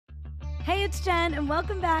Hey, it's Jen, and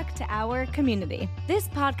welcome back to Our Community. This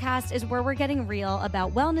podcast is where we're getting real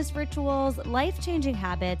about wellness rituals, life-changing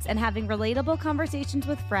habits, and having relatable conversations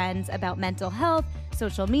with friends about mental health,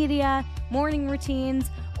 social media, morning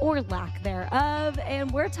routines, or lack thereof.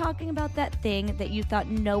 And we're talking about that thing that you thought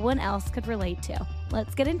no one else could relate to.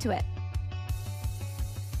 Let's get into it.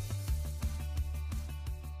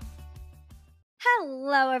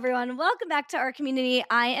 Hello, everyone. Welcome back to Our Community.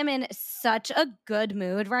 I am in such a good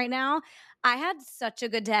mood right now. I had such a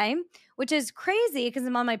good day, which is crazy because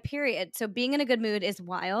I'm on my period. So being in a good mood is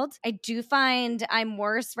wild. I do find I'm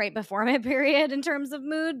worse right before my period in terms of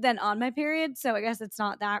mood than on my period. So I guess it's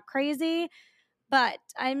not that crazy. But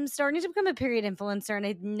I'm starting to become a period influencer, and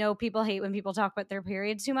I know people hate when people talk about their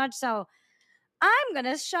periods too much. So I'm going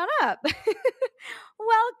to shut up.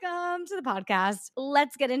 Welcome to the podcast.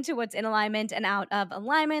 Let's get into what's in alignment and out of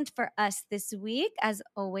alignment for us this week. As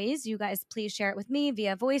always, you guys please share it with me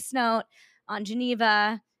via voice note on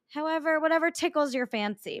Geneva, however, whatever tickles your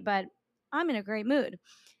fancy. But I'm in a great mood.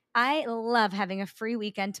 I love having a free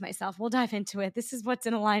weekend to myself. We'll dive into it. This is what's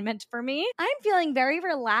in alignment for me. I'm feeling very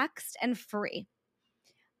relaxed and free.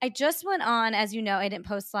 I just went on, as you know, I didn't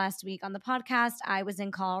post last week on the podcast. I was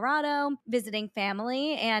in Colorado visiting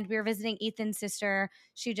family, and we were visiting Ethan's sister.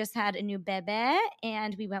 She just had a new bebe,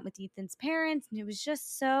 and we went with Ethan's parents, and it was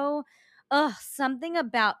just so, something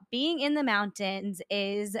about being in the mountains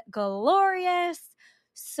is glorious,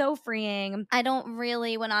 so freeing. I don't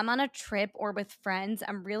really, when I'm on a trip or with friends,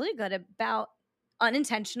 I'm really good about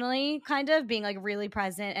unintentionally kind of being like really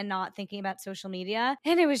present and not thinking about social media.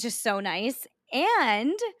 And it was just so nice.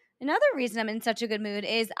 And another reason I'm in such a good mood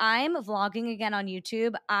is I'm vlogging again on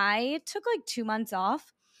YouTube. I took like 2 months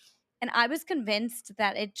off, and I was convinced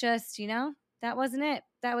that it just, that wasn't it.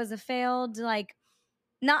 That was a failed, like,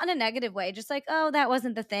 not in a negative way, just like, oh, that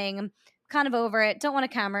wasn't the thing. I'm kind of over it. Don't want a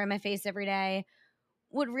camera in my face every day.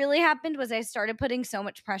 What really happened was I started putting so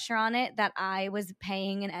much pressure on it that I was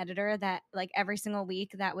paying an editor that like every single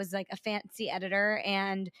week that was like a fancy editor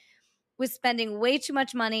and was spending way too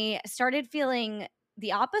much money, started feeling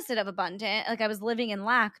the opposite of abundant. Like I was living in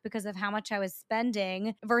lack because of how much I was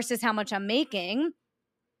spending versus how much I'm making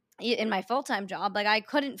in my full-time job. Like I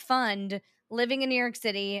couldn't fund living in New York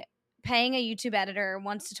City, paying a YouTube editor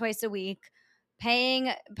once to twice a week, paying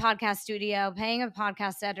a podcast studio, paying a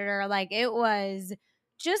podcast editor. Like it was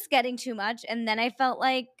just getting too much. And then I felt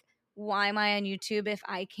like, why am I on YouTube if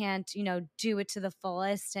I can't, do it to the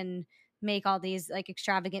fullest and make all these like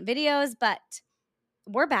extravagant videos? But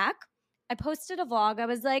we're back. I posted a vlog. I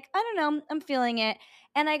was like, I don't know, I'm feeling it.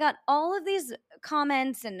 And I got all of these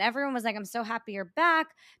comments, and everyone was like, I'm so happy you're back.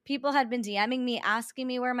 People had been DMing me, asking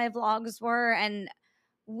me where my vlogs were. And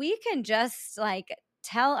we can just like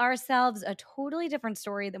tell ourselves a totally different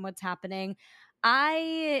story than what's happening.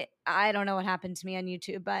 I don't know what happened to me on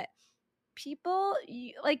YouTube, but people,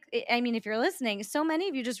 if you're listening, so many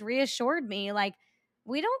of you just reassured me, like,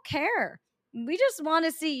 we don't care. We just want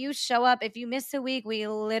to see you show up. If you miss a week, we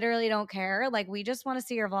literally don't care. Like, we just want to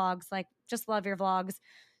see your vlogs. Like, just love your vlogs.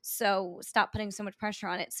 So stop putting so much pressure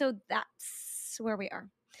on it. So that's where we are.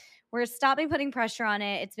 We're stopping putting pressure on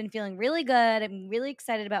it. It's been feeling really good. I'm really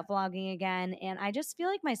excited about vlogging again. And I just feel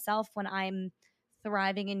like myself when I'm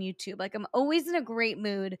thriving in YouTube. Like I'm always in a great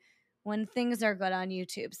mood when things are good on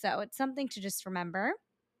YouTube. So it's something to just remember.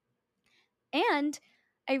 And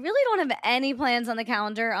I really don't have any plans on the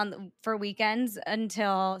calendar for weekends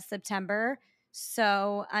until September.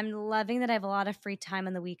 So I'm loving that I have a lot of free time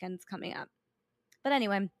on the weekends coming up. But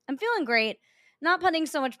anyway, I'm feeling great. Not putting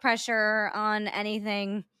so much pressure on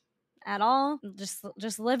anything at all.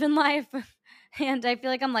 Just living life. And I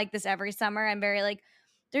feel like I'm like this every summer. I'm very like,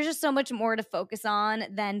 there's just so much more to focus on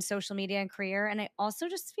than social media and career. And I also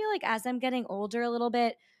just feel like as I'm getting older a little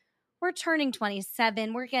bit, we're turning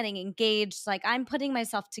 27, we're getting engaged. Like I'm putting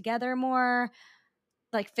myself together more,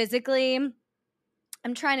 like physically.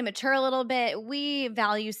 I'm trying to mature a little bit. We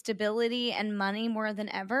value stability and money more than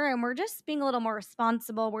ever. And we're just being a little more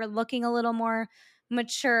responsible. We're looking a little more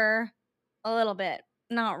mature, a little bit.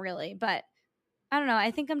 Not really, but I don't know.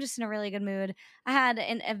 I think I'm just in a really good mood. I had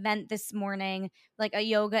an event this morning, like a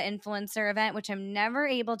yoga influencer event, which I'm never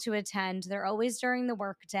able to attend. They're always during the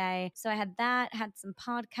workday. So I had that, had some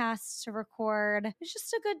podcasts to record. It was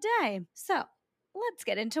just a good day. So let's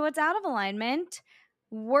get into what's out of alignment.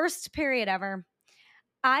 Worst period ever.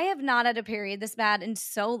 I have not had a period this bad in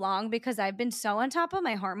so long because I've been so on top of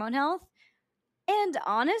my hormone health. And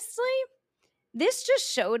honestly, this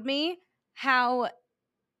just showed me how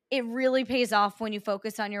it really pays off when you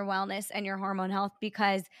focus on your wellness and your hormone health,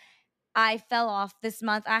 because I fell off this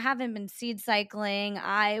month. I haven't been seed cycling.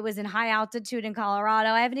 I was in high altitude in Colorado.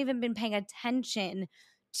 I haven't even been paying attention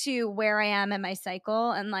to where I am in my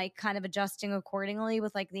cycle and like kind of adjusting accordingly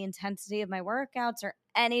with like the intensity of my workouts or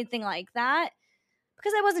anything like that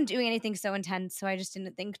because I wasn't doing anything so intense. So I just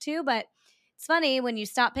didn't think to. But it's funny when you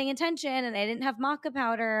stop paying attention, and I didn't have maca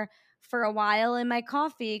powder for a while in my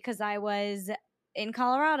coffee because I was in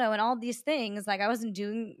Colorado and all these things. Like I wasn't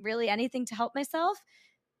doing really anything to help myself,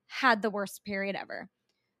 had the worst period ever.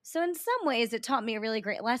 So, in some ways, it taught me a really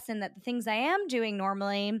great lesson that the things I am doing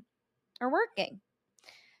normally are working.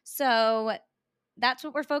 So, that's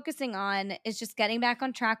what we're focusing on is just getting back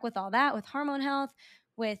on track with all that, with hormone health,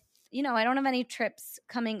 with, I don't have any trips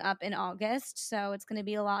coming up in August. So, it's going to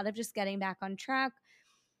be a lot of just getting back on track,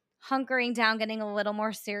 hunkering down, getting a little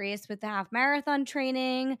more serious with the half marathon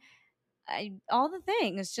training, all the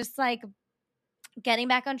things, just like getting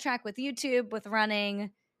back on track with YouTube, with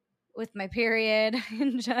running, with my period,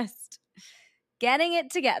 and just getting it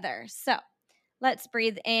together. So let's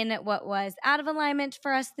breathe in what was out of alignment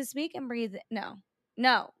for us this week and breathe.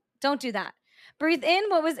 No, don't do that. Breathe in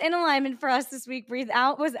what was in alignment for us this week. Breathe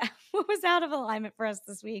out what was out of alignment for us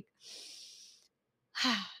this week.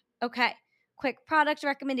 Okay. Quick product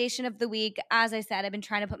recommendation of the week. As I said, I've been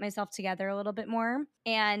trying to put myself together a little bit more.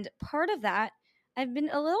 And part of that, I've been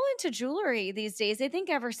a little into jewelry these days. I think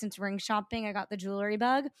ever since ring shopping, I got the jewelry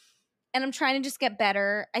bug. And I'm trying to just get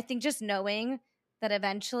better. I think just knowing that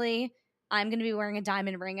eventually I'm going to be wearing a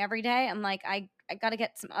diamond ring every day, I'm like, I got to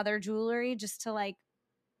get some other jewelry just to like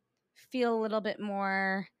feel a little bit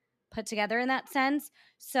more put together in that sense.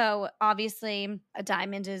 So obviously a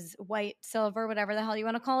diamond is white, silver, whatever the hell you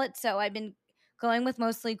want to call it. So I've been going with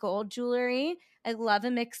mostly gold jewelry. I love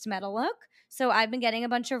a mixed metal look. So I've been getting a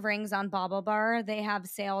bunch of rings on Bauble Bar. They have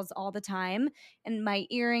sales all the time. And my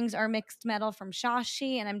earrings are mixed metal from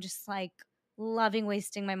Shashi. And I'm just like loving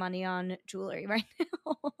wasting my money on jewelry right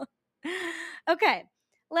now. Okay,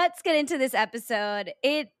 let's get into this episode.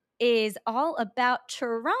 It is all about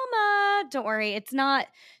trauma. Don't worry, it's not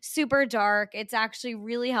super dark. It's actually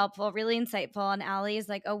really helpful, really insightful. And Allie is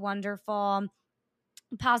like a wonderful,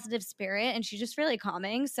 positive spirit, and she's just really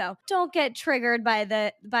calming. So don't get triggered by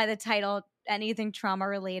the title, anything trauma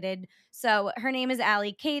related. So her name is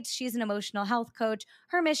Allie Cates. She's an emotional health coach.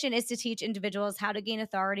 Her mission is to teach individuals how to gain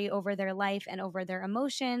authority over their life and over their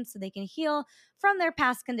emotions so they can heal from their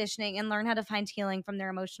past conditioning and learn how to find healing from their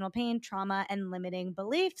emotional pain, trauma, and limiting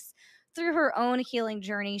beliefs. Through her own healing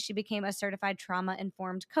journey, she became a certified trauma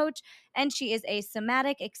informed coach, and she is a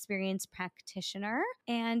somatic experience practitioner.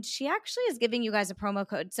 And she actually is giving you guys a promo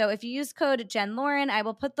code. So if you use code Jen Lauren, I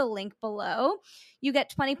will put the link below. You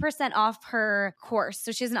get 20% off her course.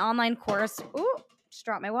 So she has an online course. Ooh, just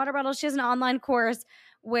dropped my water bottle. She has an online course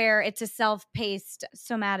where it's a self-paced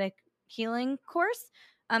somatic healing course.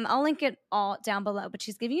 I'll link it all down below, but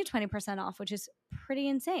she's giving you 20% off, which is pretty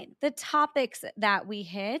insane. The topics that we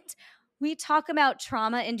hit, we talk about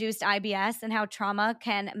trauma-induced IBS and how trauma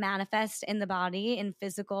can manifest in the body in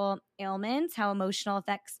physical ailments, how emotional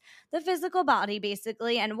affects the physical body,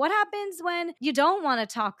 basically, and what happens when you don't want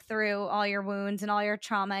to talk through all your wounds and all your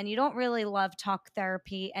trauma, and you don't really love talk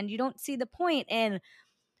therapy, and you don't see the point in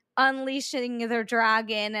unleashing their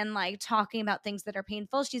dragon and like talking about things that are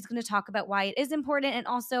painful. She's going to talk about why it is important and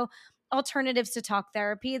also alternatives to talk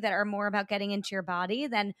therapy that are more about getting into your body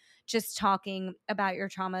than just talking about your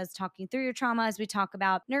traumas, talking through your traumas. We talk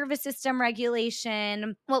about nervous system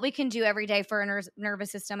regulation, what we can do every day for our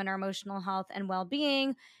nervous system and our emotional health and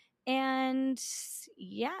well-being. And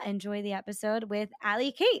yeah, enjoy the episode with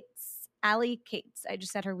Allie Cates. Allie Cates. I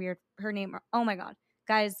just said her name. Oh my God.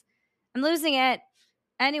 Guys, I'm losing it.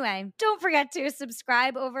 Anyway, don't forget to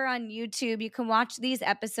subscribe over on YouTube. You can watch these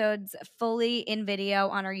episodes fully in video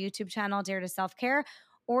on our YouTube channel, Dare to Self Care,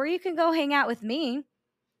 or you can go hang out with me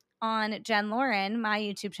on Jen Lauren, my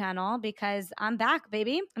YouTube channel, because I'm back,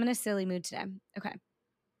 baby. I'm in a silly mood today. Okay,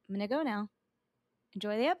 I'm going to go now.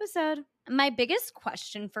 Enjoy the episode. My biggest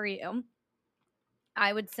question for you,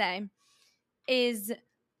 I would say, is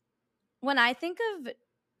when I think of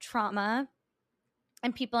trauma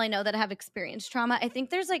and people I know that have experienced trauma, I think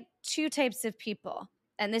there's like two types of people.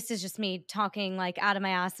 And this is just me talking like out of my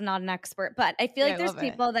ass. I'm not an expert, but I feel like there's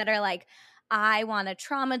people that are like, I want a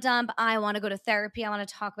trauma dump. I want to go to therapy. I want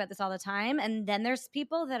to talk about this all the time. And then there's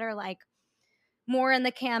people that are like more in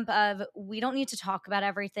the camp of, we don't need to talk about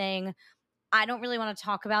everything. I don't really want to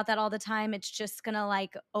talk about that all the time. It's just going to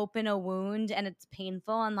like open a wound and it's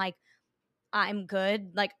painful. And like, I'm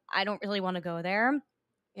good. Like, I don't really want to go there.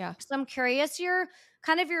 Yeah. So I'm curious your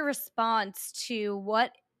response to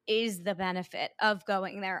what is the benefit of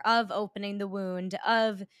going there, of opening the wound,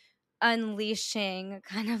 of unleashing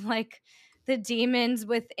kind of like the demons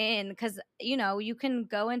within, because you can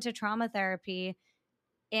go into trauma therapy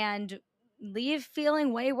and leave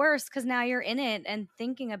feeling way worse because now you're in it and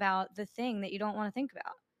thinking about the thing that you don't want to think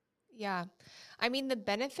about. Yeah. I mean, the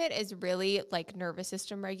benefit is really like nervous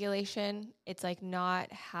system regulation. It's like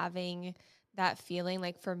not having that feeling.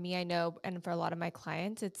 Like for me, I know, and for a lot of my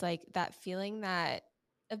clients, it's like that feeling that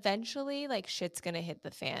eventually like shit's going to hit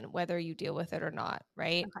the fan, whether you deal with it or not.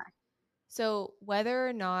 Right. Okay. So whether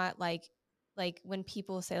or not like when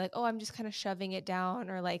people say like, "Oh, I'm just kind of shoving it down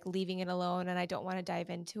or like leaving it alone and I don't want to dive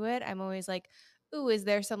into it." I'm always like, "Ooh, is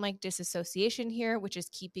there some like disassociation here which is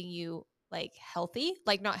keeping you like healthy?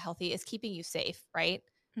 Like not healthy, is keeping you safe, right?"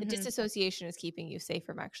 The Hmm. disassociation is keeping you safe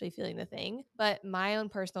from actually feeling the thing. But my own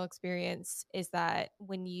personal experience is that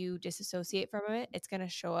when you disassociate from it, it's going to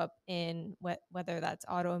show up in whether that's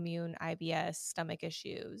autoimmune, IBS, stomach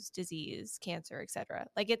issues, disease, cancer, etc.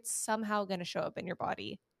 Like it's somehow going to show up in your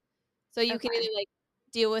body. So you can Okay. either like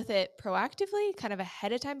deal with it proactively, kind of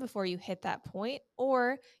ahead of time before you hit that point,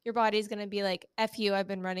 or your body's going to be like, F you, I've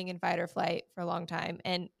been running in fight or flight for a long time,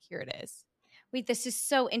 and here it is. Wait, this is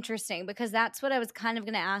so interesting because that's what I was kind of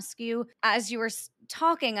going to ask you as you were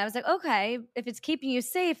talking. I was like, okay, if it's keeping you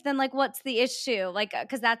safe, then like, what's the issue? Like,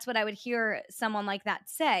 because that's what I would hear someone like that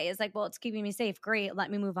say is like, well, it's keeping me safe. Great. Let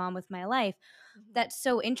me move on with my life. Mhm. That's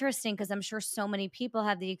so interesting because I'm sure so many people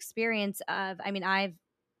have the experience of, I mean, I've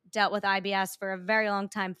dealt with IBS for a very long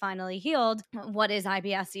time, finally healed. What is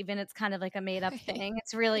IBS even? It's kind of like a made up Right. thing.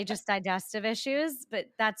 It's really Yeah. just digestive issues, but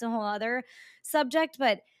that's a whole other subject.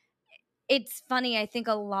 But it's funny. I think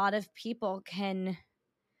a lot of people can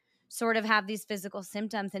sort of have these physical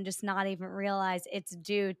symptoms and just not even realize it's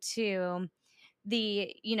due to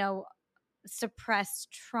the,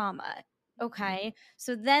 suppressed trauma. Mhm. Okay.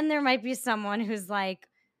 So then there might be someone who's like,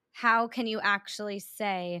 how can you actually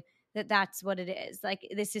say that that's what it is? Like,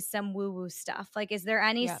 this is some woo woo stuff. Like, is there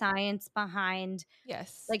any Yeah. science behind,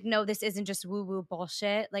 Yes. like, no, this isn't just woo woo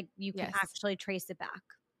bullshit? Like, you can Yes. actually trace it back.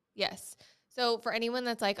 Yes. So for anyone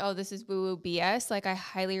that's like, oh, this is woo woo BS, like I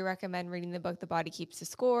highly recommend reading the book The Body Keeps the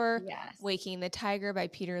Score, Yes. Waking the Tiger by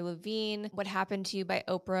Peter Levine, What Happened to You by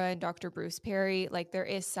Oprah and Dr. Bruce Perry. Like there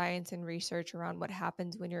is science and research around what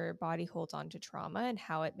happens when your body holds on to trauma and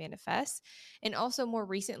how it manifests. And also more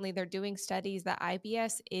recently, they're doing studies that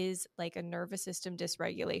IBS is like a nervous system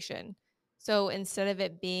dysregulation. So instead of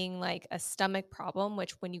it being like a stomach problem,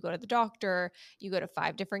 which when you go to the doctor, you go to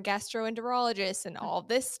 5 different gastroenterologists and all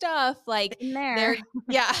this stuff, like In there. they're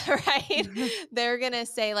yeah, right? They're going to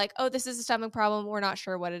say like, "Oh, this is a stomach problem. We're not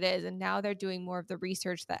sure what it is." And now they're doing more of the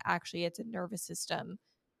research that actually it's a nervous system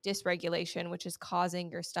dysregulation which is causing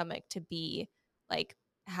your stomach to be like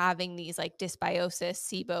having these like dysbiosis,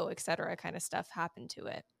 SIBO, et cetera kind of stuff happen to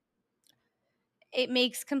it. It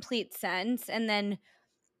makes complete sense. And then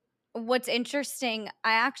what's interesting,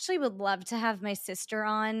 I actually would love to have my sister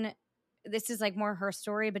on. This is like more her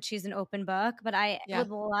story, but she's an open book. But I Yeah. would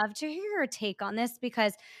love to hear her take on this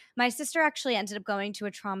because my sister actually ended up going to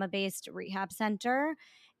a trauma based rehab center.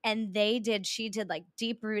 And she did like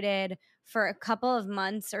deep rooted for a couple of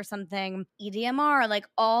months or something, EDMR, like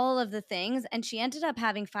all of the things. And she ended up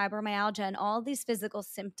having fibromyalgia and all these physical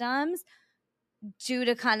symptoms due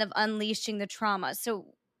to kind of unleashing the trauma.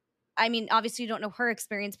 So, I mean, obviously, you don't know her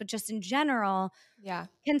experience, but just in general, Yeah.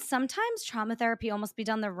 can sometimes trauma therapy almost be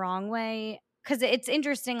done the wrong way? Because it's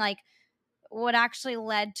interesting, like what actually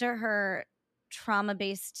led to her trauma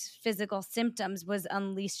based physical symptoms was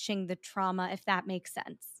unleashing the trauma, if that makes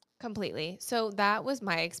sense. Completely. So that was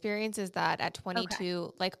my experience is that at Okay.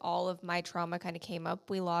 22, like all of my trauma kind of came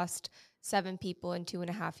up. We lost 7 people in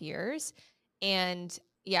 2.5 years. And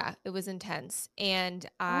yeah, it was intense. And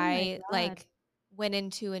Oh my I God. like went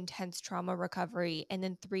into intense trauma recovery. And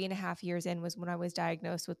then 3.5 years in was when I was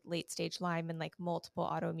diagnosed with late stage Lyme and like multiple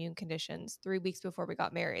autoimmune conditions 3 weeks before we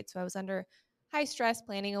got married. So I was under high stress,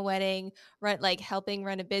 planning a wedding, like helping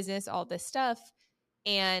run a business, all this stuff.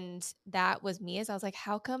 And that was me as I was like,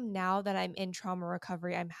 how come now that I'm in trauma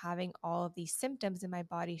recovery, I'm having all of these symptoms in my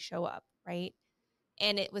body show up? Right.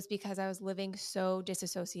 And it was because I was living so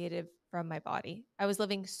disassociated from my body. I was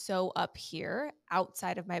living so up here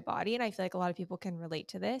outside of my body. And I feel like a lot of people can relate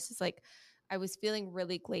to this. It's like I was feeling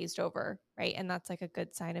really glazed over. Right. And that's like a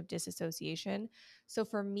good sign of disassociation. So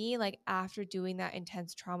for me, like after doing that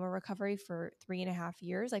intense trauma recovery for 3.5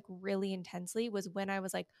 years, like really intensely, was when I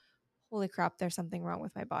was like, holy crap, there's something wrong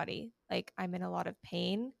with my body. Like I'm in a lot of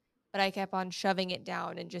pain, but I kept on shoving it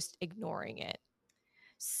down and just ignoring it.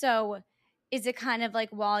 So, is it kind of like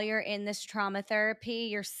while you're in this trauma therapy,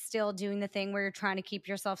 you're still doing the thing where you're trying to keep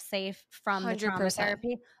yourself safe from the trauma 100%.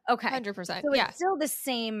 therapy? Okay. 100%. So, Yeah. it's still the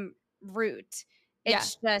same. route. Yeah.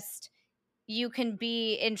 It's just you can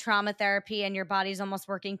be in trauma therapy and your body's almost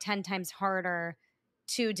working 10 times harder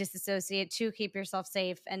to disassociate, to keep yourself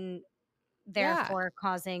safe, and Yeah. therefore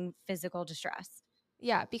causing physical distress.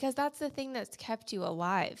 Yeah, because that's the thing that's kept you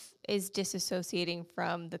alive is disassociating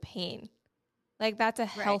from the pain. Like that's a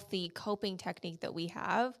Right. healthy coping technique that we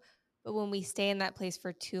have. But when we stay in that place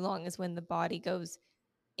for too long is when the body goes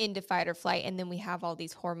into fight or flight. And then we have all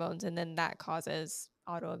these hormones and then that causes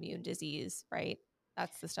autoimmune disease, right?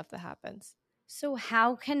 That's the stuff that happens. So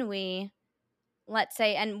how can we, let's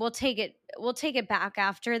say, and we'll take it back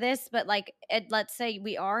after this, but like let's say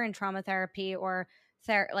we are in trauma therapy or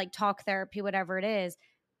like talk therapy, whatever it is.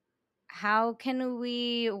 How can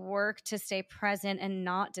we work to stay present and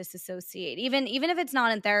not disassociate, even if it's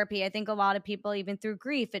not in therapy? I think a lot of people, even through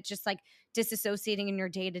grief, it's just like disassociating in your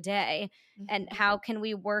day to day. And Mhm. how can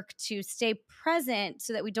we work to stay present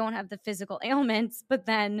so that we don't have the physical ailments, but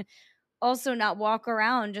then also not walk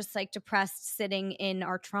around just like depressed sitting in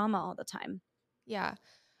our trauma all the time? Yeah.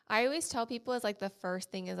 I always tell people is like the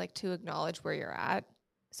first thing is like to acknowledge where you're at.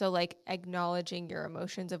 So like acknowledging your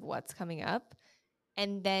emotions of what's coming up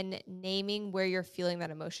and then naming where you're feeling that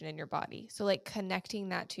emotion in your body. So like connecting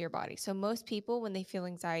that to your body. So most people when they feel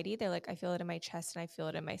anxiety, they're like I feel it in my chest and I feel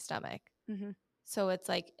it in my stomach. Hmm. So it's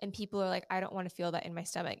like and people are like I don't want to feel that in my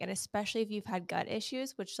stomach. And especially if you've had gut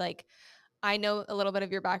issues, which like I know a little bit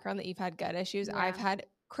of your background that you've had gut issues. I've Yeah. had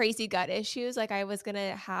crazy gut issues. Like I was going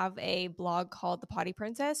to have a blog called The Potty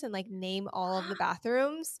Princess and like name all of the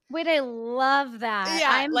bathrooms. Wait, I love that.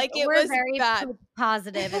 Yeah, like it We're was very bad. poop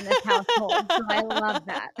positive in this household, so I love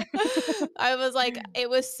that. I was like, it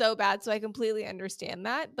was so bad. So I completely understand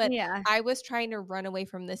that. But Yeah. I was trying to run away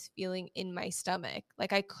from this feeling in my stomach.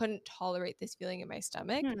 Like I couldn't tolerate this feeling in my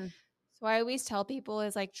stomach. Hmm. So I always tell people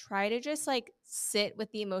is like try to just like sit with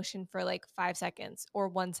the emotion for like 5 seconds or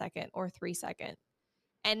 1 second or 3 seconds.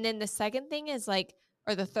 And then the second thing is like,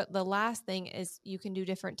 or the last thing is you can do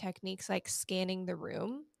different techniques like scanning the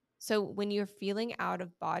room. So when you're feeling out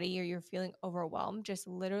of body or you're feeling overwhelmed, just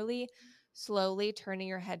literally slowly turning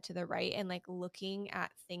your head to the right and like looking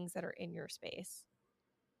at things that are in your space.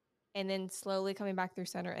 And then slowly coming back through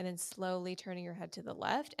center and then slowly turning your head to the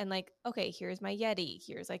left and like, okay, here's my Yeti,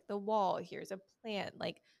 here's like the wall, here's a plant,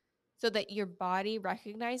 like so that your body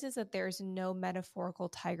recognizes that there's no metaphorical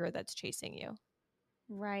tiger that's chasing you.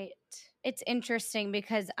 Right. It's interesting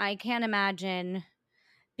because I can't imagine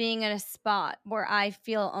being in a spot where I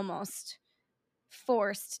feel almost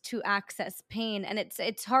forced to access pain, and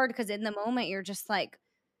it's hard because in the moment you're just like,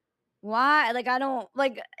 why? Like I don't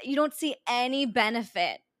like you don't see any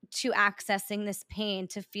benefit to accessing this pain,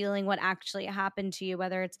 to feeling what actually happened to you,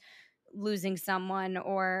 whether it's losing someone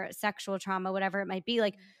or sexual trauma, whatever it might be.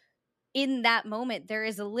 Like in that moment, there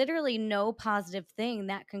is literally no positive thing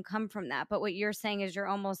that can come from that. But what you're saying is you're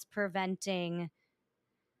almost preventing,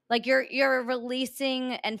 like you're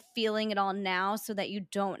releasing and feeling it all now so that you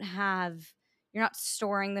don't have, you're not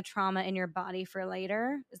storing the trauma in your body for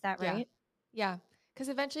later. Is that Yeah. right? Yeah. Because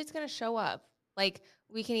eventually it's going to show up. Like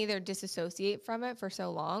we can either disassociate from it for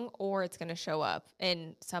so long or it's going to show up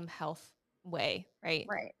in some health way, right?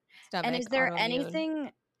 Right. And Stomach, is there autoimmune.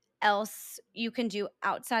 anything else you can do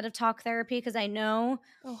outside of talk therapy? Because I know,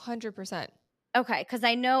 Oh, 100%. okay, because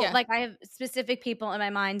I know, Yeah. like, I have specific people in my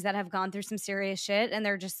mind that have gone through some serious shit, and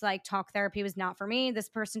they're just like, talk therapy was not for me. This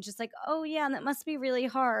person's just like, oh, yeah, and that must be really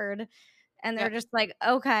hard. And they're Yep. just like,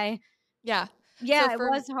 okay, Yeah. So yeah, it for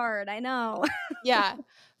was hard. I know. Yeah.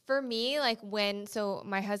 For me, like so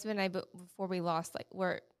my husband and I, before we lost,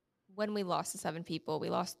 when we lost the 7 people, we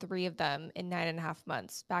lost 3 of them in 9.5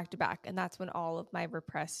 months back to back. And that's when all of my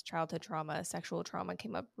repressed childhood trauma, sexual trauma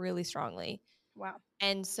came up really strongly. Wow.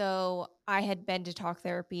 And so I had been to talk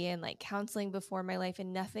therapy and like counseling before my life,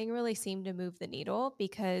 and nothing really seemed to move the needle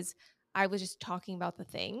because I was just talking about the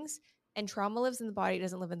things. And trauma lives in the body, it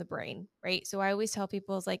doesn't live in the brain, right? So I always tell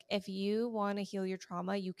people is like, if you want to heal your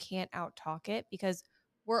trauma, you can't out talk it because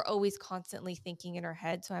we're always constantly thinking in our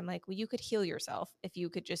head. So I'm like, well, you could heal yourself if you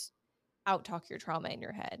could just out talk your trauma in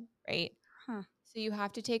your head, right? Huh. So you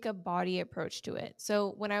have to take a body approach to it.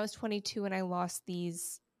 So when I was 22 and I lost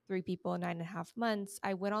these 3 people in 9.5 months,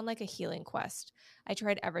 I went on like a healing quest. I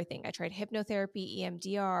tried everything. I tried hypnotherapy,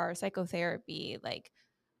 EMDR, psychotherapy, like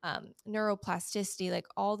neuroplasticity, like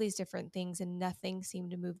all these different things, and nothing seemed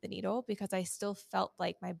to move the needle because I still felt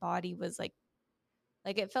like my body was like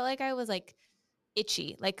it felt like I was like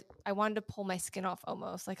itchy. Like I wanted to pull my skin off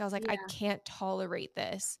almost. Like I was like, I Yeah. can't tolerate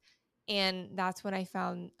this. And that's when I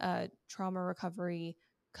found trauma recovery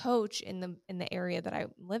coach in the area that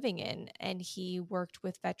I'm living in, and he worked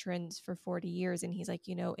with veterans for 40 years, and he's like,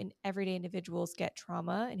 in everyday individuals get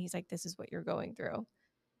trauma, and he's like, this is what you're going through.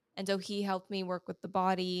 And so he helped me work with the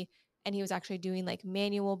body, and he was actually doing like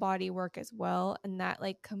manual body work as well, and that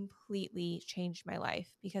like completely changed my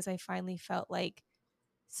life because I finally felt like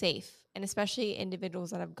safe. And especially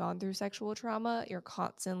individuals that have gone through sexual trauma, you're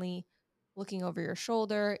constantly looking over your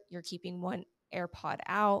shoulder, you're keeping one AirPod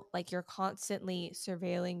out, like you're constantly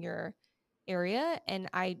surveilling your area. And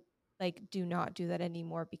I like do not do that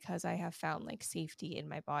anymore because I have found like safety in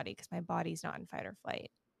my body because my body's not in fight or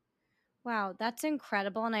flight. Wow, that's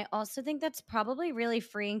incredible. And I also think that's probably really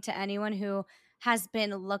freeing to anyone who has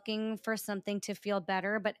been looking for something to feel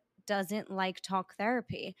better, but doesn't like talk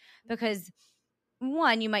therapy. Because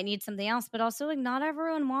one, you might need something else, but also like not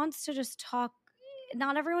everyone wants to just talk.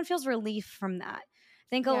 Not everyone feels relief from that. I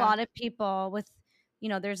think a Yeah. lot of people with,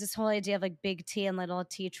 there's this whole idea of like big T and little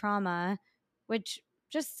t trauma, which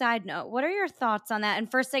just side note, what are your thoughts on that?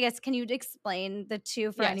 And first, I guess, can you explain the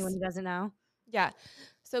two for anyone Yes. who doesn't know? Yeah.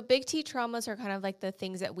 So big T traumas are kind of like the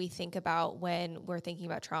things that we think about when we're thinking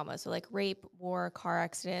about trauma. So like rape, war, car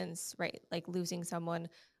accidents, right? Like losing someone.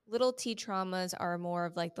 Little T traumas are more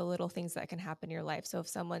of like the little things that can happen in your life. So if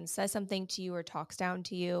someone says something to you or talks down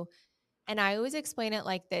to you, and I always explain it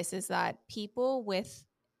like this is that people with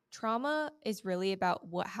trauma is really about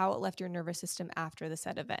how it left your nervous system after the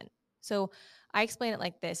said event. So I explain it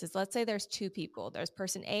like this is let's say there's two people. There's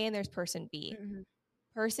person A and there's person B. Mhm.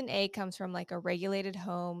 Person A comes from like a regulated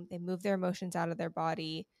home. They move their emotions out of their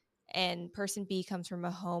body. And person B comes from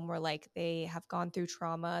a home where like they have gone through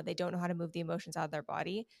trauma. They don't know how to move the emotions out of their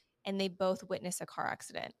body. And they both witness a car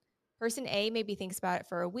accident. Person A maybe thinks about it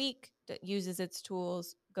for a week, uses its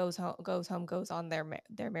tools, goes on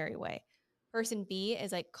their merry way. Person B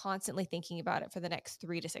is like constantly thinking about it for the next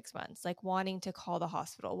 3 to 6 months, like wanting to call the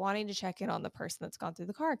hospital, wanting to check in on the person that's gone through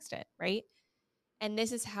the car accident, right? And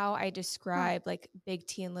this is how I Huh. describe like big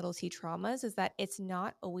T and little t traumas is that it's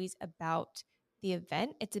not always about the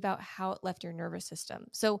event, it's about how it left your nervous system.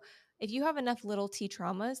 So if you have enough little t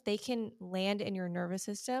traumas, they can land in your nervous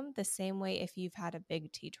system the same way if you've had a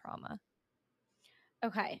big T trauma.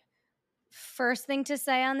 Okay. First thing to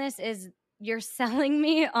say on this is you're selling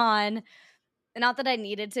me on, not that I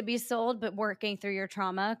needed to be sold, but working through your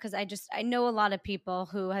trauma. Cause I know a lot of people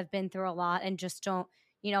who have been through a lot and just don't,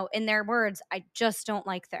 in their words, I just don't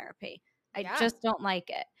like therapy. I Yeah. just don't like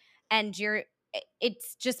it. And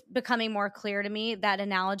it's just becoming more clear to me that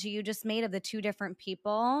analogy you just made of the two different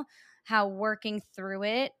people, how working through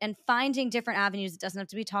it and finding different avenues. It doesn't have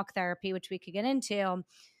to be talk therapy, which we could get into.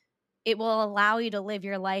 It will allow you to live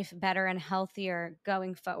your life better and healthier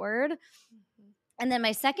going forward. Mhm. And then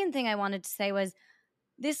my second thing I wanted to say was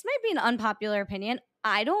this might be an unpopular opinion.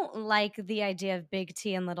 I don't like the idea of big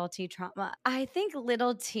T and little t trauma. I think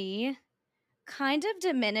little t kind of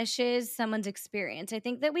diminishes someone's experience. I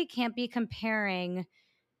think that we can't be comparing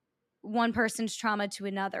one person's trauma to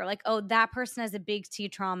another. Like, oh, that person has a big T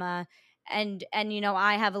trauma and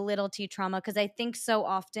I have a little T trauma because I think so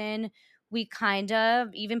often we kind of,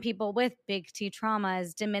 even people with big T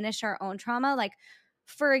traumas, diminish our own trauma. Like,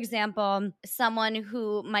 for example, someone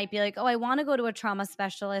who might be like, oh, I want to go to a trauma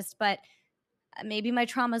specialist, but maybe my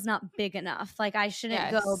trauma is not big enough. Like I shouldn't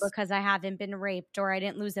go Yes. because I haven't been raped or I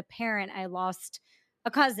didn't lose a parent. I lost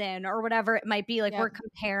a cousin or whatever it might be. Like we're Yep.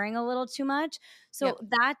 comparing a little too much. So Yep.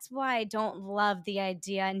 that's why I don't love the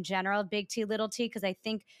idea in general of big T, little t, because I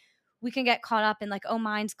think we can get caught up in like, oh,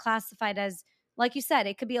 mine's classified as, like you said,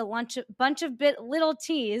 it could be a bunch of little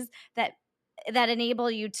t's that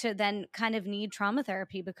enable you to then kind of need trauma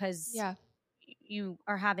therapy because Yeah. you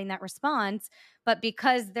are having that response, but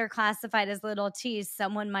because they're classified as little t's,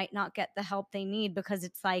 someone might not get the help they need because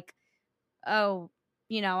it's like, oh,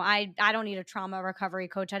 I don't need a trauma recovery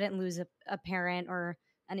coach. I didn't lose a parent or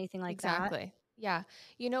anything like that. Exactly. Yeah.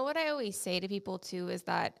 You know what I always say to people too is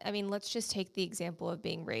that, I mean, let's just take the example of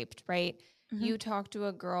being raped, right? Mhm. You talk to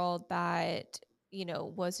a girl that,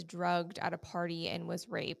 was drugged at a party and was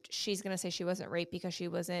raped. She's going to say she wasn't raped because she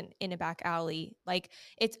wasn't in a back alley. Like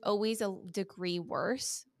it's always a degree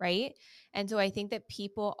worse, right? And so I think that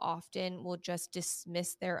people often will just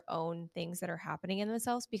dismiss their own things that are happening in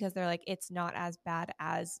themselves because they're like, it's not as bad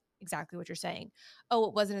as exactly what you're saying. Oh,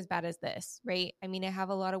 it wasn't as bad as this, right? I mean, I have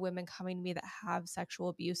a lot of women coming to me that have sexual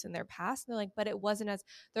abuse in their past. And they're like, but it wasn't as,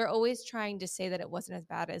 they're always trying to say that it wasn't as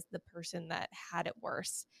bad as the person that had it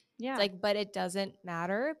worse. It's Yeah. like, but it doesn't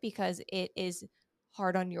matter because it is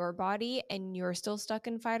hard on your body and you're still stuck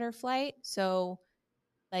in fight or flight. So,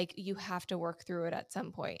 like, you have to work through it at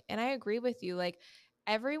some point. And I agree with you. Like,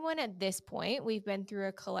 everyone at this point, we've been through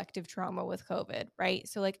a collective trauma with COVID, right?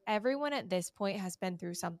 So, like, everyone at this point has been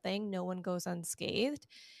through something. No one goes unscathed.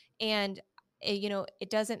 And,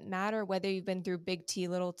 it doesn't matter whether you've been through big T,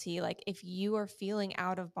 little t. Like, if you are feeling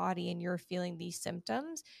out of body and you're feeling these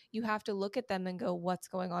symptoms, you have to look at them and go, what's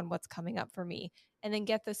going on? What's coming up for me? And then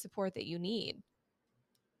get the support that you need.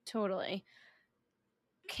 Totally.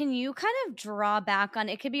 Can you kind of draw back on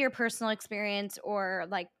it could be your personal experience or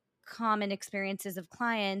like common experiences of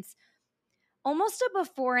clients, almost a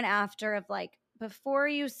before and after of like before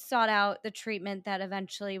you sought out the treatment that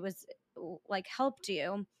eventually was like helped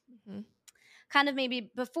you, Mm-hmm. kind of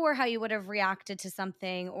maybe before how you would have reacted to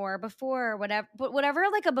something or before whatever, but whatever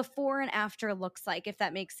like a before and after looks like, if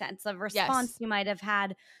that makes sense, of response Yes. you might have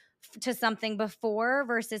had to something before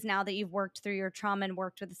versus now that you've worked through your trauma and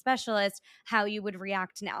worked with a specialist, how you would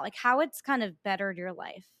react now, like how it's kind of bettered your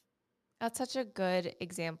life. That's such a good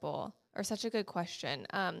example or such a good question.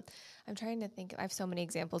 I'm trying to think. I have so many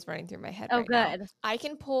examples running through my head Oh, right now. good. I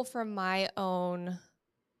can pull from my own,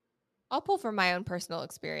 I'll pull from my own personal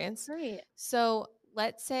experience. Great. So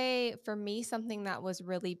let's say for me, something that was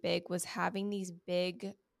really big was having these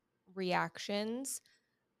big reactions,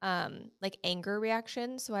 like anger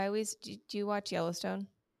reactions. So I always, do you watch Yellowstone?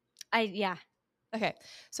 Yeah. Okay.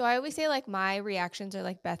 So I always say like my reactions are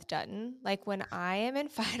like Beth Dutton. Like when I am in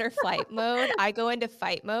fight or flight mode, I go into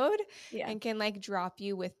fight mode Yeah. and can like drop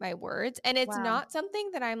you with my words. And it's Wow. not something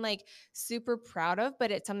that I'm like super proud of,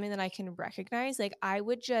 but it's something that I can recognize. Like I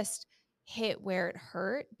would just hit where it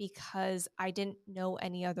hurt because I didn't know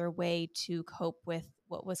any other way to cope with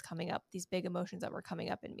what was coming up, these big emotions that were coming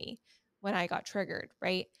up in me when I got triggered.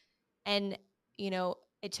 Right. And,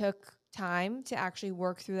 it took time to actually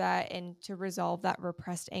work through that and to resolve that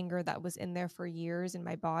repressed anger that was in there for years in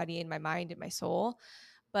my body and my mind and my soul.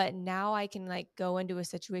 But now I can like go into a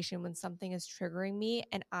situation when something is triggering me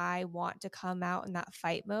and I want to come out in that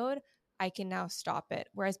fight mode, I can now stop it.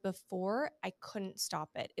 Whereas before I couldn't stop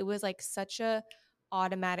it. It was like such a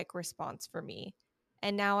automatic response for me.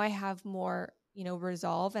 And now I have more,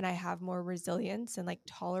 resolve and I have more resilience and like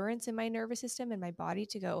tolerance in my nervous system and my body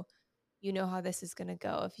to go, how this is going to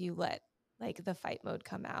go if you let like the fight mode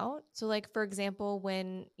come out. So like for example,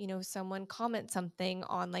 when, someone comments something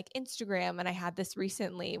on like Instagram, and I had this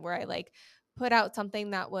recently where I like put out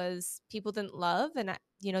something that was people didn't love, and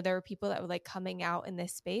there were people that were like coming out in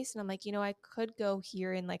this space, and I'm like, I could go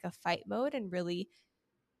here in like a fight mode and really,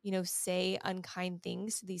 say unkind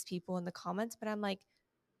things to these people in the comments, but I'm like,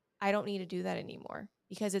 I don't need to do that anymore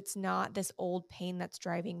because it's not this old pain that's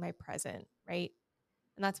driving my present, right?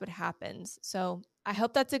 And that's what happens. So I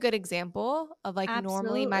hope that's a good example of like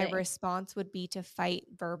normally my Absolutely. response would be to fight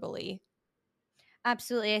verbally.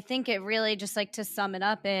 Absolutely. I think it really just like to sum it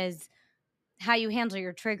up is how you handle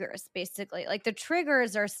your triggers, basically. Like the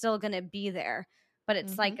triggers are still going to be there, but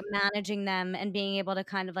it's Mm-hmm. like managing them and being able to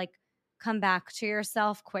kind of like come back to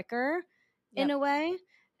yourself quicker in Yep. a way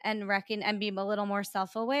and reckon and be a little more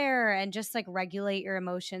self-aware and just like regulate your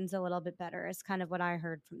emotions a little bit better is kind of what I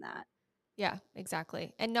heard from that. Yeah,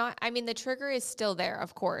 exactly. And the trigger is still there,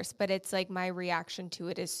 of course, but it's like my reaction to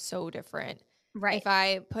it is so different. Right. If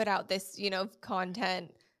I put out this,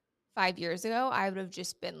 content 5 years ago, I would have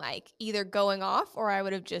just been like either going off or I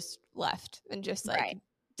would have just left and just like Right.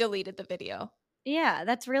 deleted the video. Yeah,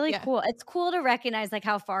 that's really Yeah. cool. It's cool to recognize like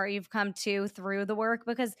how far you've come to through the work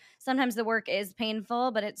because sometimes the work is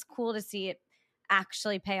painful, but it's cool to see it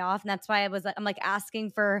actually pay off. And that's why I'm like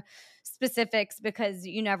asking for specifics because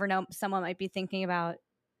you never know, someone might be thinking about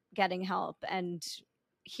getting help, and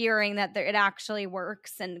hearing that it actually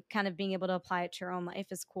works and kind of being able to apply it to your own life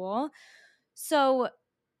is cool. So,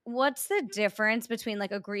 what's the difference between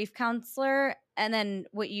like a grief counselor and then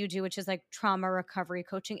what you do, which is like trauma recovery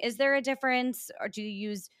coaching? Is there a difference, or do you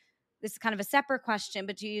use this is kind of a separate question,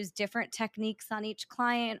 but do you use different techniques on each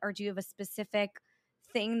client, or do you have a specific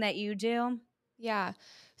thing that you do? Yeah.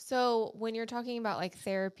 So when you're talking about like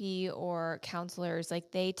therapy or counselors, like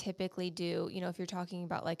they typically do, if you're talking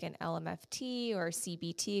about like an LMFT or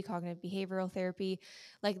CBT, cognitive behavioral therapy,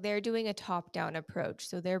 like they're doing a top down approach.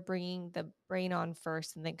 So they're bringing the brain on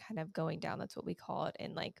first and then kind of going down. That's what we call it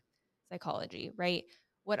in like psychology, right?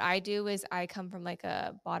 What I do is I come from like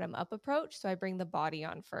a bottom up approach. So I bring the body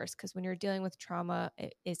on first because when you're dealing with trauma,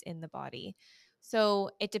 it is in the body. So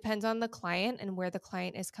it depends on the client and where the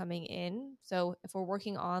client is coming in. So if we're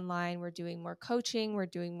working online, we're doing more coaching, we're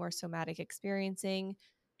doing more somatic experiencing,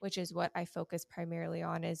 which is what I focus primarily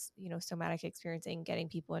on is, somatic experiencing, getting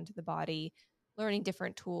people into the body, learning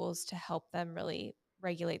different tools to help them really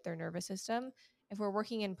regulate their nervous system. If we're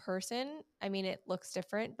working in person, it looks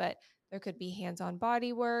different, but there could be hands-on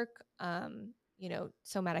body work,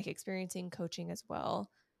 somatic experiencing coaching as well.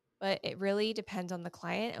 But it really depends on the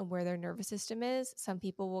client and where their nervous system is. Some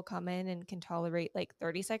people will come in and can tolerate like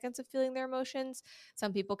 30 seconds of feeling their emotions.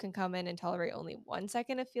 Some people can come in and tolerate only 1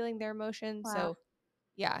 second of feeling their emotions. Wow. So,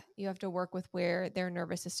 yeah, you have to work with where their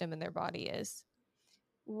nervous system and their body is.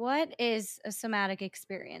 What is a somatic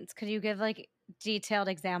experience? Could you give like detailed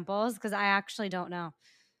examples? Because I actually don't know.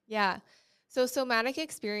 Yeah. So somatic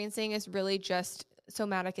experiencing is really just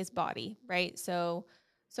somatic is body, right? So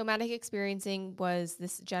somatic experiencing was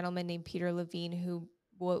this gentleman named Peter Levine who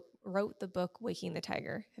wrote the book Waking the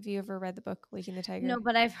Tiger. Have you ever read the book Waking the No, Tiger?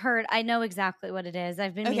 but I know exactly what it is.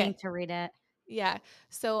 I've been meaning Okay. to read it. Yeah.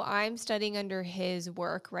 So I'm studying under his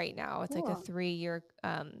work right now. It's like a Cool. 3-year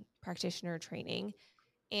practitioner training,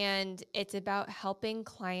 and it's about helping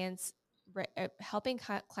clients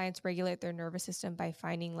regulate their nervous system by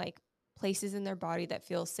finding like places in their body that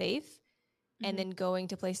feel safe, and Mhm. then going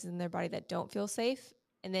to places in their body that don't feel safe,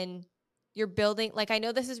 and then you're building, like, I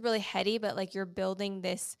know this is really heady, but like you're building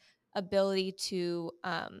this ability to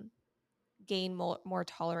gain more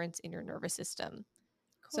tolerance in your nervous system.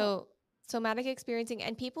 Cool. So somatic experiencing,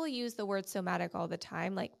 and people use the word somatic all the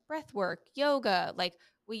time, like breath work, yoga, like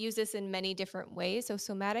we use this in many different ways. So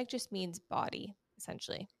somatic just means body,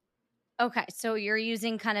 essentially. Okay, so you're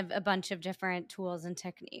using kind of a bunch of different tools and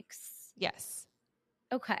techniques. Yes.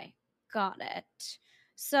 Okay, got it.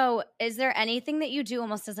 So, is there anything that you do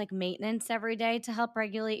almost as like maintenance every day to help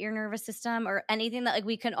regulate your nervous system, or anything that like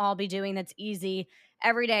we can all be doing that's easy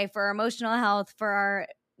every day for our emotional health, for our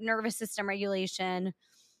nervous system regulation?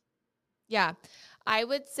 Yeah. I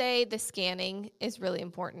would say the scanning is really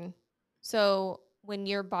important. So when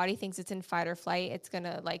your body thinks it's in fight or flight, it's going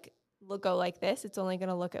to like go like this. It's only going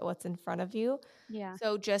to look at what's in front of you. Yeah.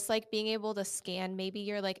 So just like being able to scan, maybe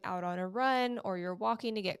you're like out on a run or you're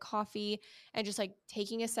walking to get coffee, and just like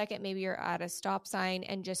taking a second, maybe you're at a stop sign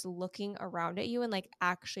and just looking around at you and like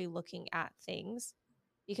actually looking at things,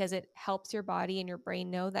 because it helps your body and your brain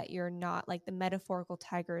know that you're not, like, the metaphorical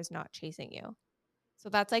tiger is not chasing you. So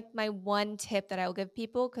that's like my one tip that I'll give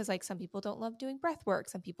people, because like some people don't love doing breath work.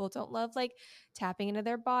 Some people don't love like tapping into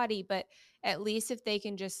their body, but at least if they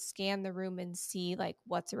can just scan the room and see like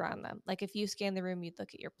what's around them. Like if you scan the room, you'd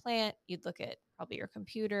look at your plant, you'd look at probably your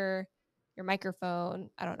computer, your microphone.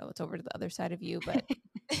 I don't know what's over to the other side of you, but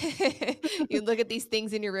you look at these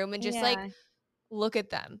things in your room and just like Yeah. look at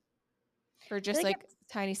them for I feel just like like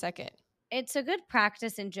a tiny second. it's a good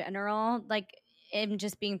practice in general, like in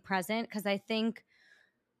just being present, because I think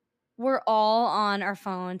we're all on our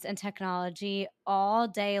phones and technology all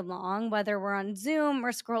day long, whether we're on Zoom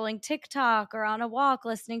or scrolling TikTok or on a walk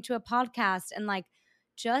listening to a podcast. And like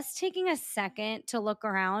just taking a second to look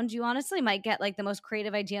around, you honestly might get like the most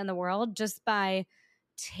creative idea in the world just by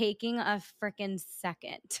taking a freaking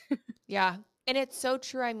second. Yeah. And it's so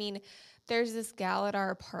true. I mean, there's this gal at our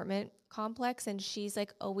apartment complex, and she's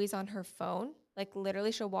like always on her phone. Like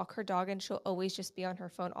literally she'll walk her dog and she'll always just be on her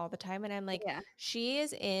phone all the time. And I'm like, Yeah. she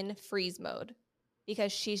is in freeze mode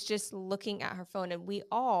because she's just looking at her phone, and we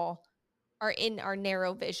all are in our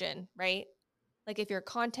narrow vision, right? Like if you're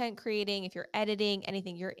content creating, if you're editing,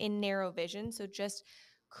 anything, you're in narrow vision. So just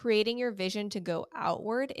creating your vision to go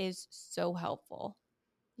outward is so helpful.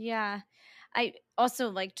 Yeah. I also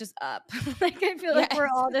like just up. Like I feel like we're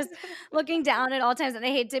Yes. all just looking down at all times. And I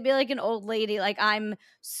hate to be like an old lady. Like I'm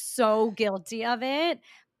so guilty of it.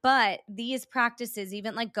 But these practices,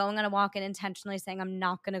 even like going on a walk and intentionally saying I'm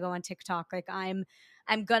not gonna go on TikTok, like I'm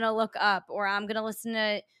gonna look up, or I'm gonna listen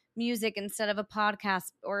to music instead of a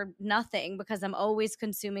podcast or nothing, because I'm always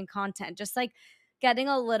consuming content. Just like getting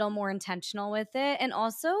a little more intentional with it. And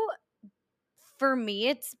also for me,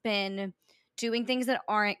 it's been doing things that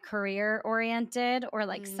aren't career oriented or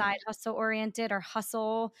like side Mm, hustle oriented or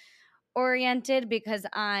hustle oriented, because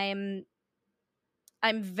I'm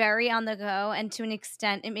very on the go, and to an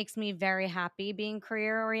extent it makes me very happy being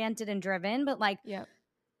career oriented and driven, but like yep.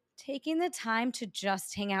 taking the time to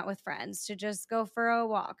just hang out with friends, to just go for a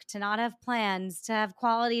walk, to not have plans, to have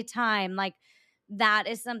quality time, like that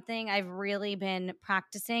is something I've really been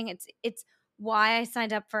practicing. It's why I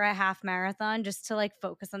signed up for a half marathon, just to like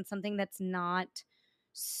focus on something that's not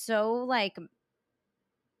so like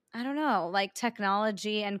I don't know, like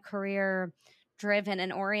technology and career driven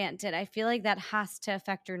and oriented. I feel like that has to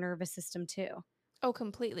affect your nervous system too. Oh,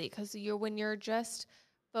 completely. Because when you're just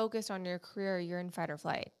focused on your career, you're in fight or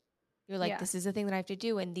flight. You're like, Yeah. this is the thing that I have to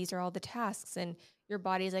do, and these are all the tasks, and your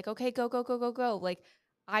body's like, okay, go, go, go, go, go. Like,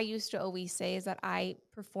 I used to always say is that I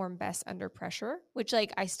perform best under pressure, which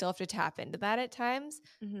like I still have to tap into that at times.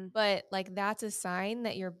 Hmm. But like that's a sign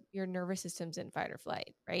that your nervous system's in fight or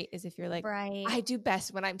flight, right? Is if you're like, Right. I do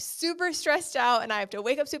best when I'm super stressed out and I have to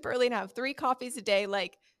wake up super early and have 3 coffees a day.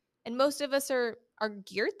 Like, and most of us are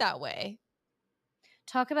geared that way.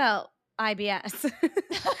 Talk about IBS.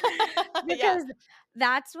 Yeah. Because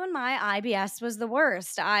that's when my IBS was the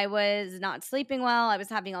worst. I was not sleeping well. I was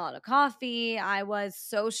having a lot of coffee. I was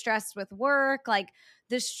so stressed with work. Like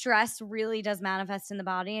the stress really does manifest in the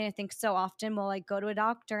body. And I think so often we'll like go to a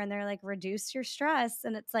doctor and they're like, reduce your stress.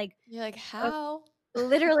 And it's like, You're like, "Uh, how?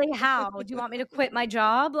 literally, how? Do you want me to quit my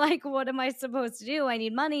job? Like, what am I supposed to do? I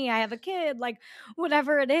need money. I have a kid, like,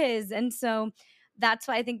 whatever it is." And so that's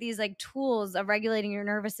why I think these like tools of regulating your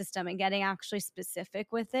nervous system and getting actually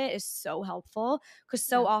specific with it is so helpful because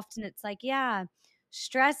so Yeah. often it's like, yeah,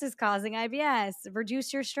 stress is causing IBS,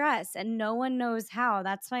 reduce your stress. And no one knows how.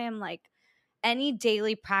 That's why I'm like, any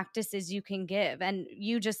daily practices you can give. And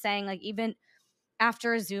you just saying, like, even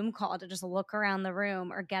after a Zoom call to just look around the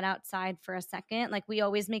room or get outside for a second. Like we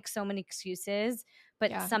always make so many excuses,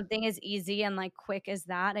 but Yeah. something as easy and like quick as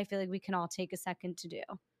that, I feel like we can all take a second to do.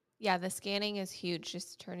 Yeah, the scanning is huge.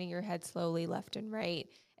 Just turning your head slowly left and right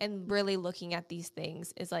and really looking at these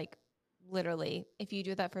things is like literally, if you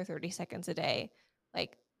do that for 30 seconds a day,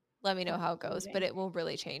 like let me know That's how it goes, but amazing. it will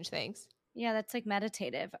really change things. Yeah, that's like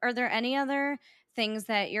meditative. Are there any other things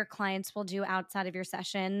that your clients will do outside of your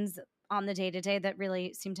sessions on the day to day that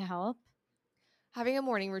really seem to help? Having a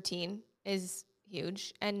morning routine is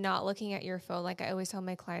huge and not looking at your phone. Like I always tell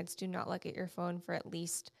my clients, do not look at your phone for at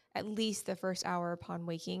least the first hour upon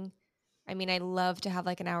waking. I mean, I love to have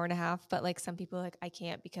like an hour and a half, but like some people are like I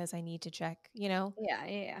can't because I need to check. Yeah,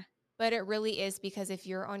 yeah, yeah. But it really is because if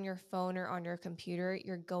you're on your phone or on your computer,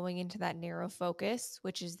 you're going into that narrow focus,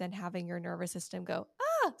 which is then having your nervous system go,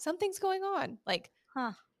 something's going on. Like,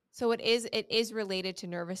 Huh. so it is related to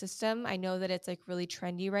nervous system. I know that it's like really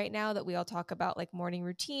trendy right now that we all talk about like morning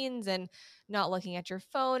routines and not looking at your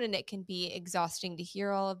phone. And it can be exhausting to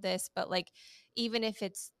hear all of this. But like, even if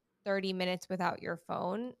it's 30 minutes without your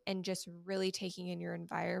phone and just really taking in your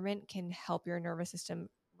environment can help your nervous system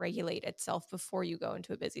regulate itself before you go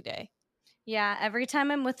into a busy day. Yeah, every time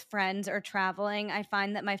I'm with friends or traveling, I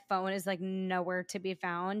find that my phone is like nowhere to be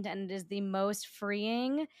found and it is the most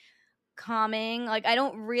freeing, calming. Like I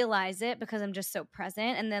don't realize it because I'm just so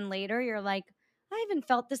present. And then later you're like, I haven't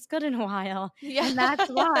felt this good in a while. Yeah. And that's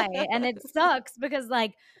why. And it sucks because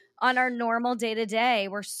like on our normal day to day,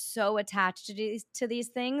 we're so attached to these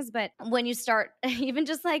things. But when you start even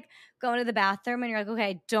just like going to the bathroom and you're like, okay,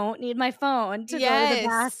 I don't need my phone to go to the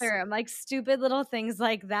Yes. bathroom. Like stupid little things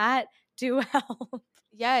like that do help.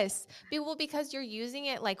 Yes. Well, because you're using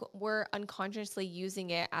it like we're unconsciously using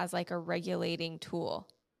it as like a regulating tool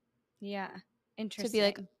Yeah. to be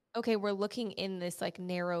like, Interesting. okay, we're looking in this like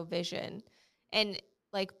narrow vision. And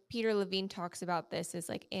like Peter Levine talks about this is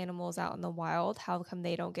like animals out in the wild, how come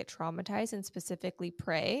they don't get traumatized and specifically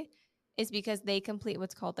prey is because they complete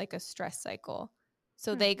what's called like a stress cycle.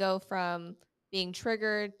 So Hmm. they go from being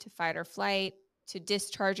triggered to fight or flight to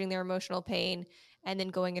discharging their emotional pain and then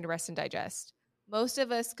going into rest and digest. Most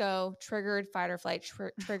of us go triggered, fight or flight,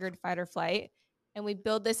 triggered, fight or flight, and we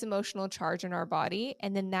build this emotional charge in our body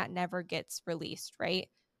and then that never gets released, right?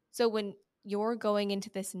 So when you're going into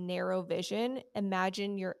this narrow vision,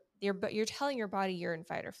 imagine you're telling your body you're in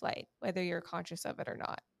fight or flight, whether you're conscious of it or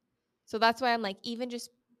not. So that's why I'm like, even just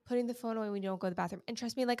putting the phone away when you don't go to the bathroom. And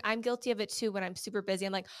trust me, like I'm guilty of it too when I'm super busy.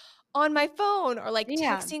 I'm like on my phone or like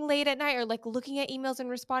Yeah. texting late at night or like looking at emails and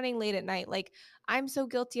responding late at night. Like I'm so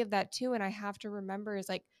guilty of that too. And I have to remember is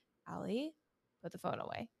like, Allie, put the phone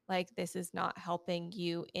away. Like this is not helping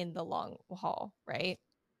you in the long haul, right?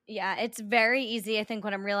 Yeah, it's very easy, I think,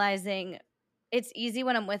 when I'm realizing it's easy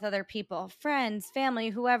when I'm with other people, friends, family,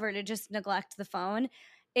 whoever, to just neglect the phone.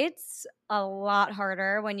 It's a lot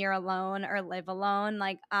harder when you're alone or live alone.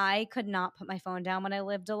 Like, I could not put my phone down when I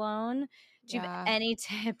lived alone. Do you have Yeah. any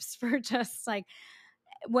tips for just like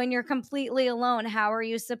when you're completely alone? How are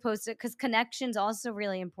you supposed to? Because connection's also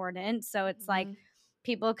really important. So it's like Mhm.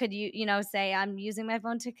 people could, say, I'm using my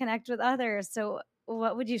phone to connect with others. So,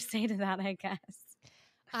 what would you say to that, I guess?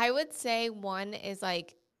 I would say one is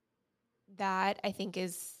like that I think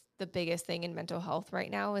is the biggest thing in mental health right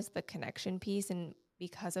now is the connection piece. And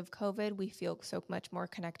because of COVID, we feel so much more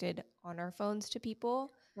connected on our phones to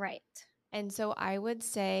people. Right. And so I would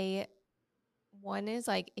say one is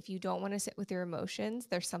like if you don't want to sit with your emotions,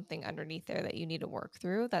 there's something underneath there that you need to work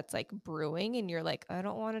through that's like brewing. And you're like, I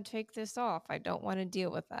don't want to take this off. I don't want to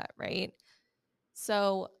deal with that. Right.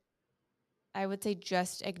 So I would say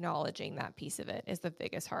just acknowledging that piece of it is the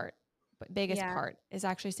biggest Yeah. part is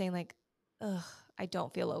actually saying like, ugh, I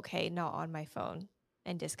don't feel okay, not on my phone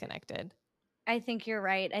and disconnected. I think you're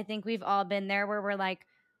right. I think we've all been there where we're like,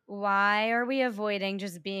 why are we avoiding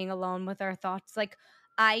just being alone with our thoughts? Like,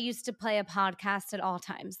 I used to play a podcast at all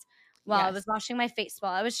times while I was Yes. washing my face,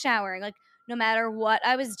 while I was showering, like, no matter what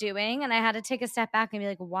I was doing. And I had to take a step back and be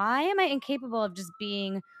like, why am I incapable of just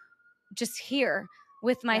being just here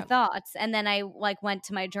with my Yep. thoughts? And then I like went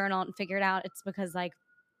to my journal and figured out it's because like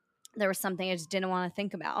there was something I just didn't want to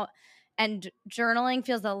think about. And journaling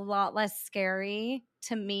feels a lot less scary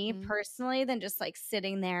to me Mhm. personally than just like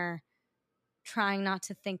sitting there trying not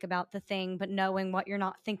to think about the thing, but knowing what you're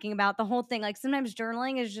not thinking about the whole thing. Like sometimes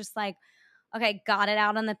journaling is just like, okay, got it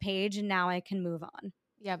out on the page and now I can move on.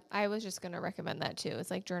 Yeah, I was just going to recommend that too.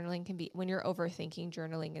 It's like journaling can be, when you're overthinking,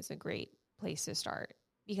 journaling is a great place to start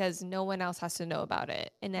because no one else has to know about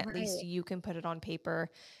it. And at least Right. you can put it on paper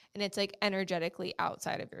and it's like energetically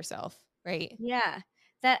outside of yourself, right? Yeah.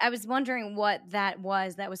 That I was wondering what that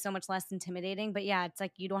was so much less intimidating. But yeah, it's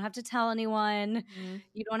like you don't have to tell anyone. Mhm.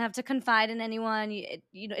 You don't have to confide in anyone.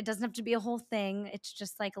 It doesn't have to be a whole thing. It's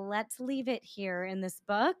just like, let's leave it here in this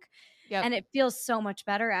book. Yep. And it feels so much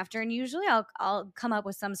better after. And usually I'll come up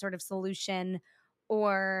with some sort of solution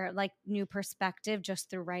or like new perspective just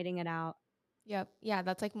through writing it out. Yep. Yeah,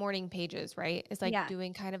 that's like morning pages, right? It's like Yeah.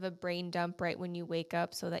 doing kind of a brain dump right when you wake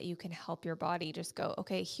up so that you can help your body just go,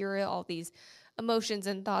 okay, here are all these emotions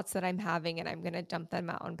and thoughts that I'm having, and I'm going to dump them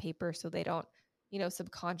out on paper so they don't,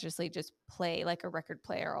 subconsciously just play like a record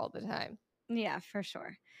player all the time. Yeah, for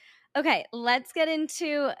sure. Okay, let's get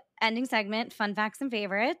into ending segment, fun facts and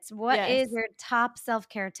favorites. What is Yes. your top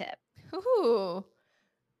self-care tip? Ooh.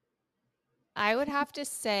 I would have to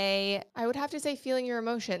say feeling your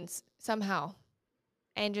emotions somehow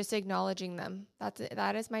and just acknowledging them.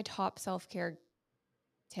 That is my top self-care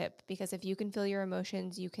tip because if you can feel your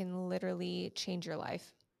emotions, you can literally change your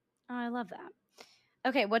life. Oh, I love that.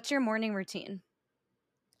 Okay, what's your morning routine?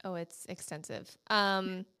 Oh, it's extensive.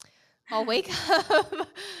 I'll wake up,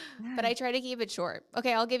 but I try to keep it short.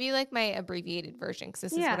 Okay, I'll give you like my abbreviated version because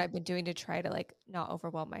this is what Yeah. I've been doing to try to like not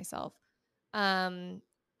overwhelm myself. Um,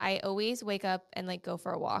 I always wake up and like go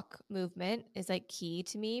for a walk. Movement is like key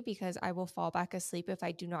to me because I will fall back asleep if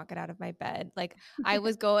I do not get out of my bed. Like I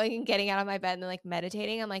was going and getting out of my bed and then like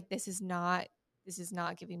meditating. I'm like, this is not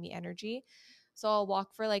giving me energy. So I'll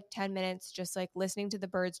walk for like 10 minutes, just like listening to the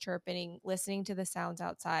birds chirping, listening to the sounds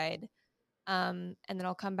outside. And then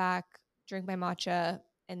I'll come back, drink my matcha,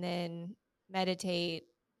 and then meditate,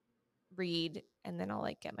 read, and then I'll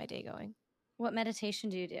like get my day going. What meditation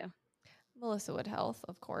do you do? Melissa Wood Health,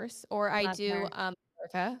 of course. Or I Love do her.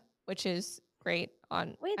 Erica, which is great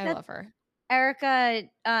on Wait, I that's love her. Erica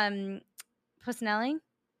Pusnelli?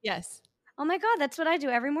 Yes. Oh my god, that's what I do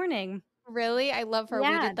every morning. Really? I love her. We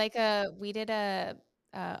Yeah. did like a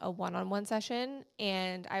one-on-one session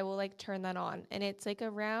and I will like turn that on and it's like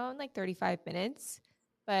around like 35 minutes,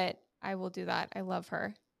 but I will do that. I love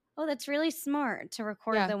her. Oh, that's really smart to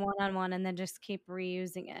record Yeah. the one-on-one and then just keep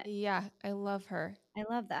reusing it. Yeah, I love her. I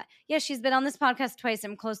love that. Yeah, she's been on this podcast twice.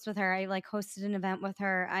 I'm close with her. I like hosted an event with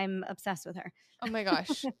her. I'm obsessed with her. Oh my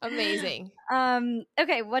gosh. Amazing.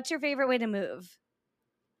 Okay, what's your favorite way to move?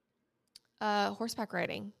 Horseback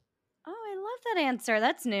riding. Oh, I love that answer.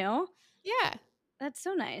 That's new. Yeah. That's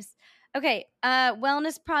so nice. Okay,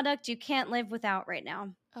 wellness product you can't live without right now.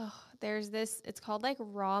 Oh, there's this, it's called like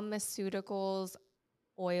Raw Maceuticals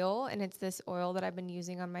oil. And it's this oil that I've been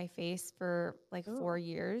using on my face for like Ooh. 4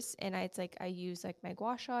 years. And I use like my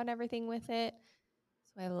gua sha and everything with it.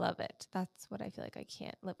 So I love it. That's what I feel like I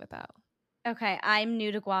can't live without. Okay, I'm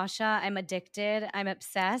new to gua sha. I'm addicted. I'm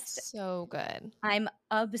obsessed. So good. I'm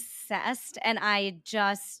obsessed. And I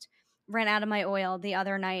just ran out of my oil the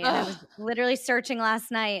other night. And I was Ugh. literally searching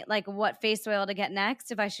last night, like what face oil to get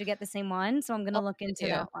next, if I should get the same one. So I'm going to I'll look send into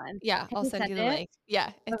you. that one. Yeah, Can I'll you send send you the it? link.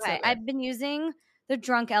 Yeah, it's so Okay. good. I've been using the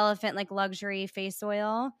Drunk Elephant, like luxury face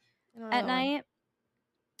oil I don't know at that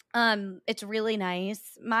one. night. It's really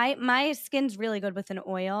nice. My skin's really good with an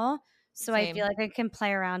oil. So I feel Same. like I can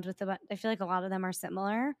play around with the, I feel like a lot of them are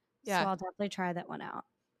similar. So Yeah, I'll definitely try that one out.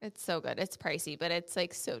 it's so good. It's pricey, but it's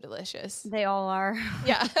like so delicious. They all are.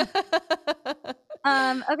 Yeah.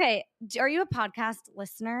 Okay. Are you a podcast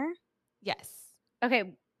listener? Yes.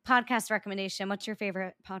 Okay. Podcast recommendation. What's your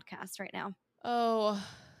favorite podcast right now? Oh,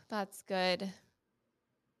 that's good.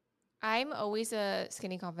 I'm always a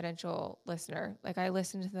Skinny Confidential listener. Like I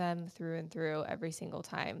listen to them through and through every single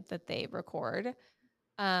time that they record.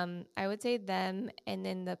 I would say them and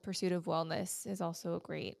then The Pursuit of Wellness is also a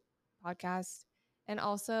great podcast. And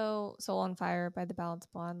also Soul on Fire by The Balance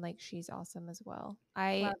Blonde. Like, she's awesome as well.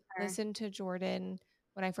 I Love her. listened to Jordan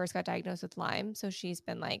when I first got diagnosed with Lyme. So she's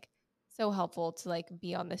been like so helpful to like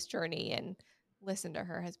be on this journey, and listen to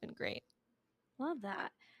her has been great. Love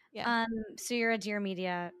that. Yeah. So you're a Dear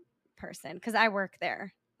Media person because I work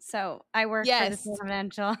there. So I work for Yes. the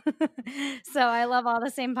Confidential. So I love all the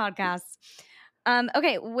same podcasts.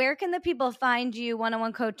 Okay, where can the people find you?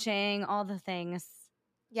 One-on-one coaching, all the things.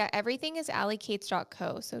 Yeah, everything is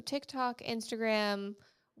allycates.co. So TikTok, Instagram,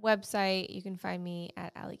 website, you can find me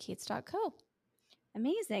at allycates.co.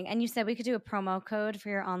 Amazing. And you said we could do a promo code for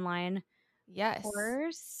your online Yes.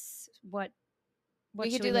 course. What We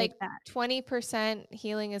could should do we like make that? 20%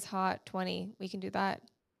 healing is hot, 20. We can do that.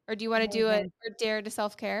 Or do you want to do Amazing. it for Dare to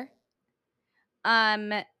Self-Care?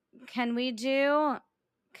 Can we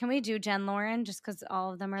do Jen Lauren just because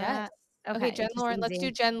all of them are Yes. that? Okay, Jen just Lauren. Let's easy.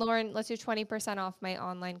 do Jen Lauren. Let's do 20% off my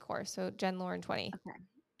online course. So Jen Lauren 20. Okay.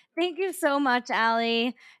 Thank you so much,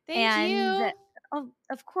 Allie. Thank you.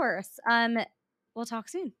 Of course. We'll talk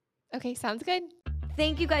soon. Okay, sounds good.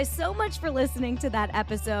 Thank you guys so much for listening to that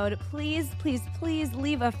episode. Please, please, please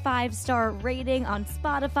leave a 5-star rating on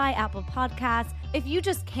Spotify, Apple Podcasts. If you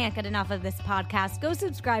just can't get enough of this podcast, go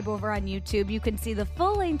subscribe over on YouTube. You can see the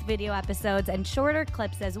full-length video episodes and shorter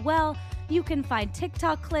clips as well. You can find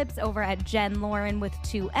TikTok clips over at Jen Lauren with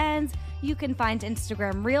 2 N's. You can find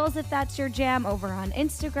Instagram Reels if that's your jam over on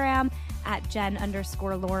Instagram at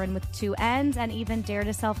Jen_Lauren with 2 N's, and even Dare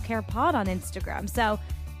to Self-Care Pod on Instagram. So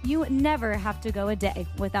you never have to go a day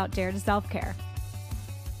without Dare to Self-Care.